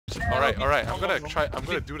Alright. I'm gonna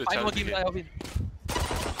do the challenge again.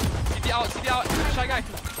 CT out, shy guy.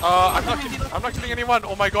 I'm not killing anyone.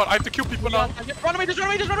 Oh my god, I have to kill people now. Run away, just run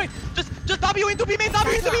away. Just W into B main,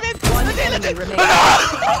 W into B main. One enemy remaining.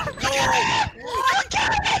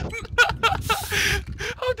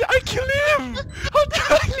 How did I kill him?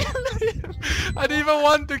 I didn't even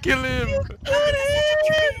want to kill him.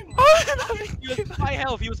 He was 5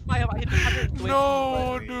 health, I hit 120.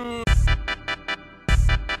 No, dude.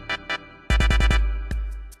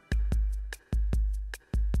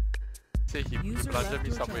 Say he bludgeoned me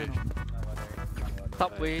somewhere.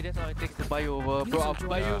 Subway, that's how I take the buy over. Bro, I'll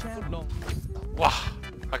buy you a foot long. Wow,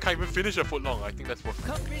 I can't even finish a foot long. I think that's worth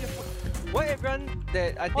it. Why everyone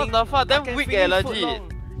that I think What the fuck? Damn weak legit.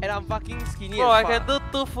 and I'm fucking skinny. Bro, I can do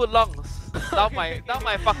 2 foot longs down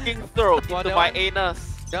my fucking throat into my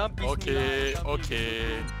anus. Okay.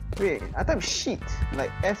 Wait, I thought shit.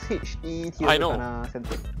 Like SHET. I know.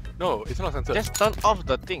 No, it's not censored. Just turn off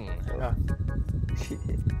the thing. Yeah. Shit.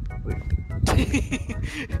 Wait.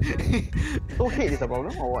 So hate is a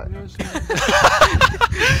problem or what?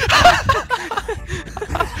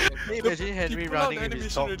 Imagine Henry running in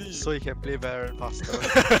his top so he can play Valorant faster.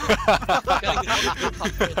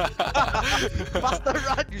 Faster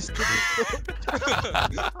run, you stupid.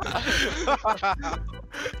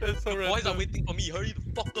 That's so Boys are waiting for me, hurry the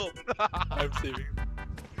fuck up. I'm saving.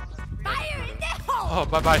 Fire in the hole! Oh,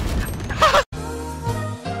 bye.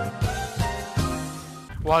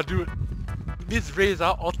 Wow, dude. This raze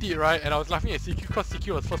ulted, right? And I was laughing at CQ because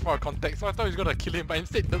CQ was first point of contact, so I thought he was gonna kill him, but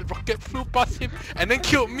instead the rocket flew past him and then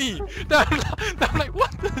killed me. Then I'm like,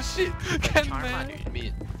 what the shit? Can man?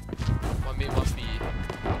 Mid. 1 mid, 1 B.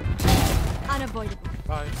 Unavoidable.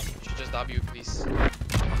 Bye. Should just W, please.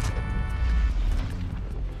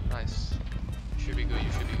 Nice. You should be good.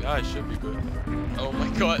 Yeah, it should be good. Oh my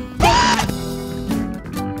god.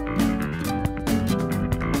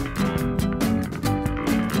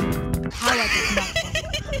 Power does nothing.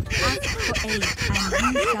 Ask for aid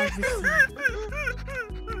and you shall receive.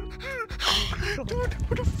 Dude,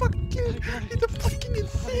 what the fuck? It's a fucking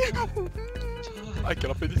insane. I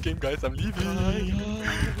cannot play this game, guys. I'm leaving.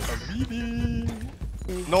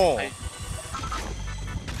 No.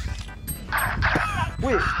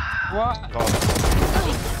 Wait. What?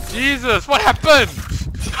 Jesus, what happened?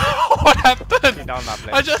 What happened? Down that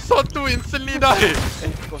I just saw 2 instantly die.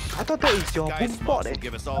 I thought that is your boom bot.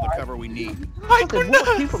 Give us all the cover we need. My The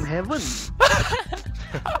bot came from heaven.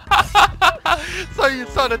 So you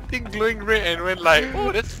saw the thing glowing red and went like,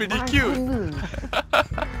 oh, that's pretty cute.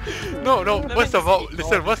 No, first of all,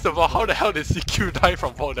 how the hell did CQ die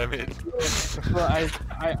from fall damage? Bro, I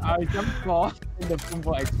jumped off in the boom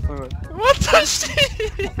bot expert. What the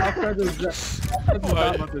shit? After the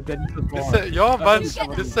You're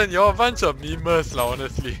a bunch of memers lah,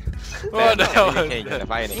 honestly. What the hell is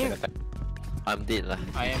that? I'm dead lah.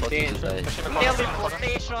 I am dead.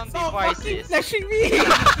 Teleportation devices. Flashing me!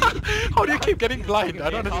 How do you keep getting blind?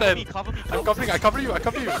 I don't understand. I'm covering, I cover you.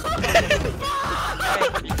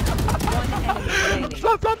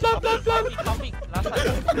 Flap.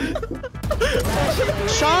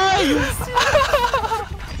 Shy!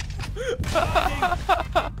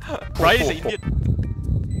 Raze Indian.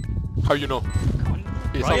 How you know?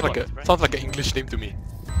 It sounds like an English name to me.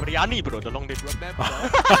 Biryani bro, the long name.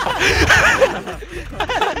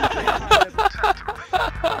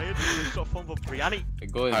 Short form of biryani.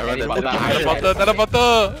 Go in.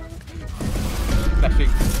 Teleporter.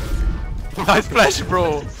 Flashing. Nice flash,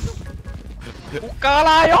 bro.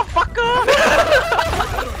 Ukala, you fucker!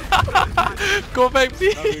 Go back,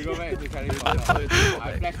 please. Go back to carry I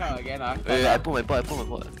flash out again. I put my pot.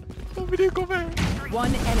 Nobody go back.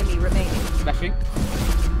 One enemy remaining. Flashing.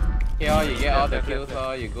 Here, you get all the kills,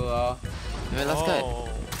 you go. Last guy.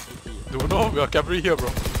 No, we are cavalry here, bro.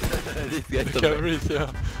 The cavalry is here.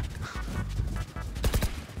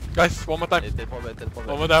 Guys, one more time.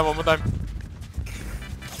 One more time.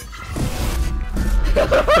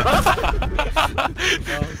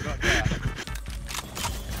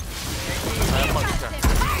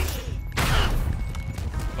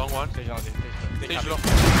 Long one. Stage low.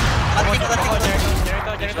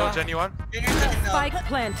 Jenny one. Spike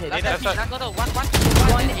planted. Left side.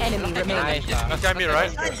 One enemy remaining. Last guy mid,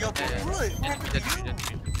 right?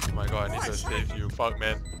 Oh my god, I need to save you. Fuck,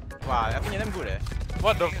 man. Wow, I think you're damn good eh.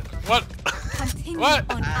 What the? What? Continue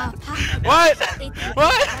What? on our path.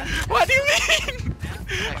 What do you mean?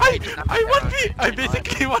 I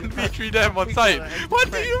basically 1v3 them on site.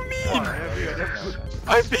 What do you mean?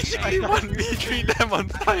 I basically 1v3 them on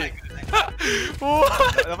site.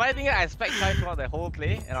 The funny thing is, I spec try throughout the whole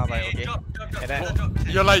play, and I was like, okay. And then,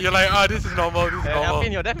 You're like, ah, this is normal, this is normal.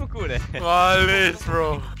 Alpin, you're definitely cool there. Malice,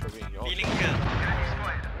 bro.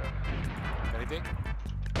 Anything?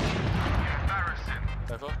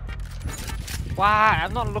 Cypher? Why?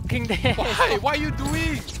 I'm not looking there. Why? What are you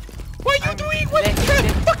doing? What are you doing? What is that?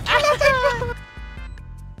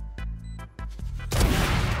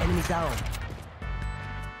 Enemy down.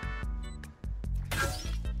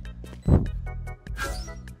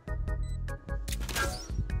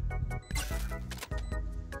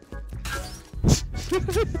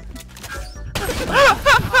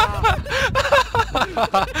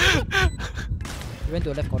 You went to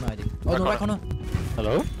the left corner, I think. Oh, no, right corner.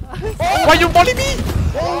 Hello? Why you bully me?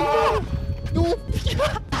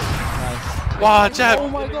 Nice. Wow, jab. Oh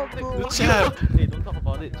my god, bro. The jab. Hey, don't talk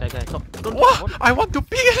about it, guys. Wow, I want to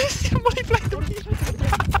ping and I see him multiply to me.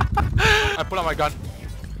 I pull out my gun.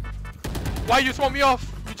 Why you swap me off,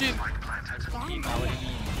 Eugene?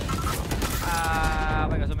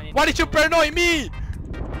 Why did you paranoid me?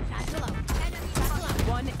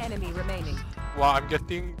 One enemy remaining. Wow, I'm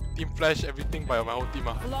getting team flash everything by my whole team.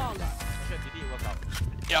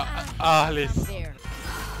 Yeah, Liz. There.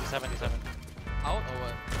 77. Out or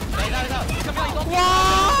what? He's out. He's coming out.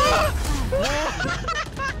 Wow!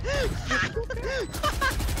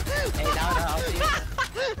 Hey, down.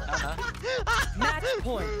 Match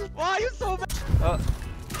point. Why are you so bad?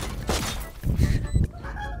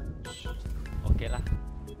 Okay lah.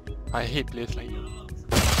 I hate players like you.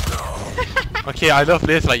 Okay, I love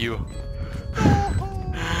players like you.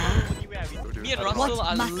 Me and Russell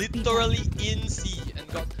are literally in C and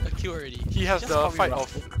got a kill already. He has the fight of.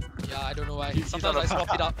 Yeah, I don't know why. He's Sometimes on I the-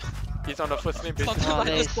 swap it up. He's on the first name basis. Sometimes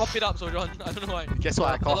I just swap it up, so John. I don't know why. Guess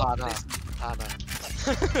what I call love Hana? this.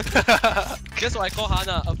 Hana. Guess what I call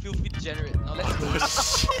Hana? A filthy degenerate. Now let's go.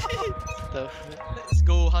 Oh, shit. Let's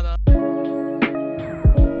go, Hana.